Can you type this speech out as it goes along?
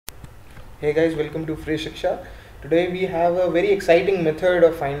Hey guys, welcome to Freeshiksha. Today we have a very exciting method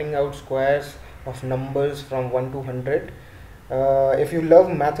of finding out squares of numbers from 1 to 100. If you love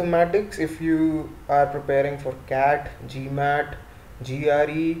mathematics, if you are preparing for CAT, GMAT,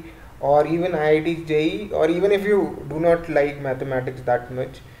 GRE, or even IIT JEE, or even if you do not like mathematics that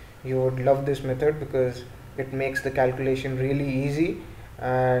much, you would love this method because it makes the calculation really easy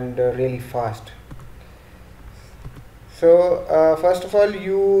and really fast. So first of all,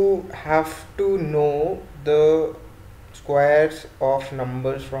 you have to know the squares of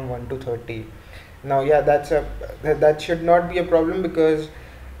numbers from 1 to 30. Now that should not be a problem because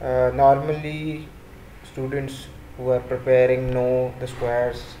normally students who are preparing know the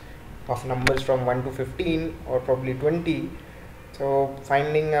squares of numbers from 1 to 15 or probably 20. So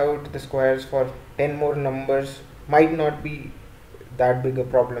finding out the squares for 10 more numbers might not be that big a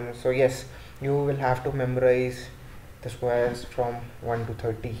problem. So yes, you will have to memorize the squares from 1 to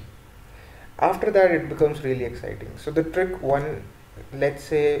 30. After that it becomes really exciting. So the trick one, let's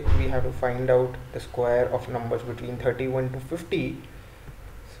say we have to find out the square of numbers between 31 to 50.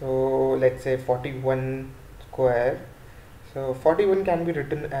 So let's say 41 square. So 41 can be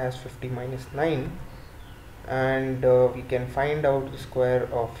written as 50 minus 9, and we can find out the square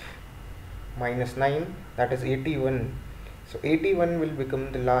of minus 9, that is 81. So 81 will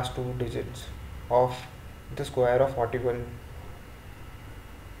become the last two digits of the square of 41.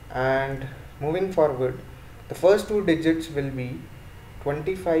 And moving forward, the first two digits will be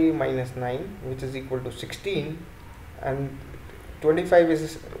 25 minus 9, which is equal to 16, and 25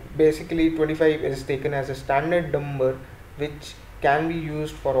 is taken as a standard number which can be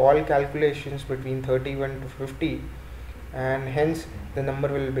used for all calculations between 31 to 50, and hence the number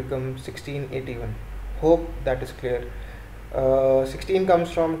will become 1681. Hope that is clear. 16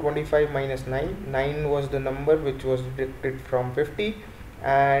 comes from 25 minus 9. 9 was the number which was deducted from 50,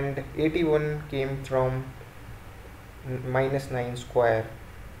 and 81 came from minus 9 square.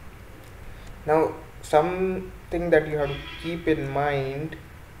 Now something that you have to keep in mind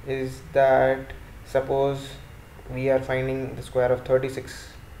is that suppose we are finding the square of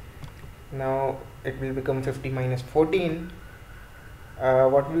 36. Now it will become 50 minus 14.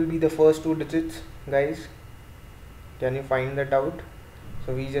 What will be the first two digits, guys? Can you find that out?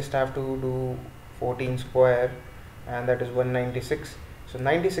 So we just have to do 14 square, and that is 196. So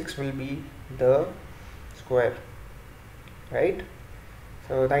 96 will be the square, right?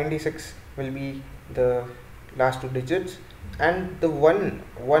 So 96 will be the last two digits, and the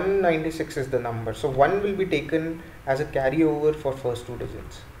 196 is the number. So 1 will be taken as a carryover for first two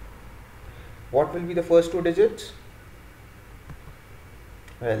digits. What will be the first two digits?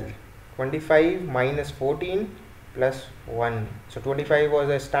 Well, 25 minus 14 plus 1. So 25 was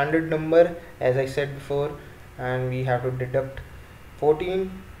a standard number, as I said before, and we have to deduct 14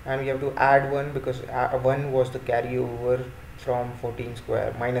 and we have to add 1 because 1 was the carryover from 14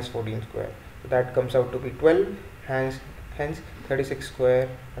 square, minus 14 square. So that comes out to be 12, hence 36 square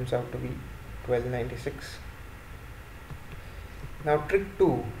comes out to be 1296. Now trick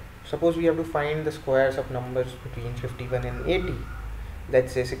 2. Suppose we have to find the squares of numbers between 51 and 80.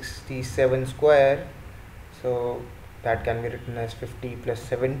 Let's say 67 square. So that can be written as 50 plus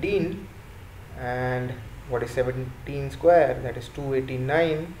 17, and what is 17 square? That is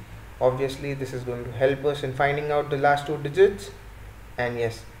 289. Obviously this is going to help us in finding out the last two digits, and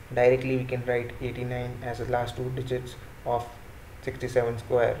yes, directly we can write 89 as the last two digits of 67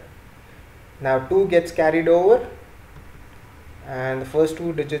 square. Now 2 gets carried over, and the first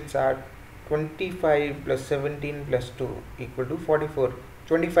two digits are 25 plus 17 plus 2 equal to 44.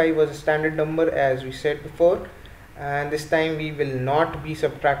 25 was a standard number, as we said before, and this time we will not be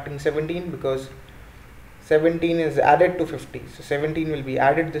subtracting 17 because 17 is added to 50. So 17 will be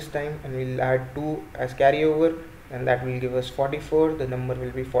added this time, and we'll add 2 as carryover, and that will give us 44. The number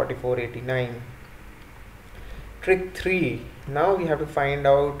will be 4489. Trick 3. Now we have to find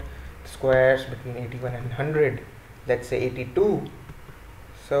out the squares between 81 and 100. Let's say 82.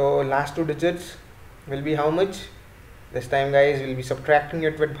 So last two digits will be how much? This time, guys, we'll be subtracting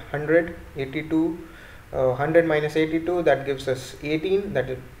it with 100. 100 minus 82, that gives us 18. That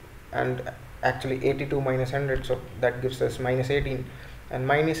is, and actually 82 minus 100, so that gives us minus 18. And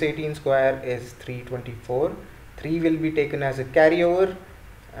minus 18 square is 324. 3 will be taken as a carryover,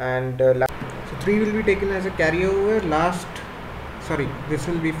 and so 3 will be taken as a carryover. This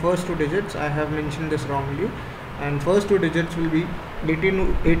will be first two digits. I have mentioned this wrongly, and first two digits will be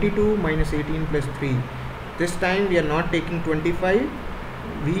 82 minus 18 plus 3. This time we are not taking 25.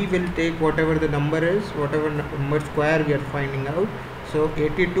 We will take whatever the number is, whatever number square we are finding out. So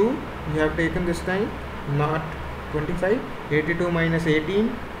 82 we have taken this time, not 25. 82 minus 18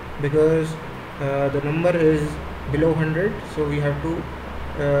 because the number is below 100, so we have to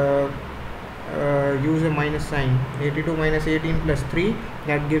use a minus sign. 82 minus 18 plus 3,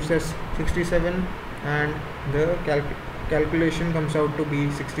 that gives us 67, and the calculation comes out to be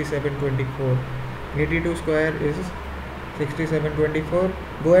 6724. 82 square is 6724.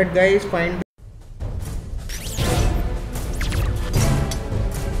 Go ahead guys, find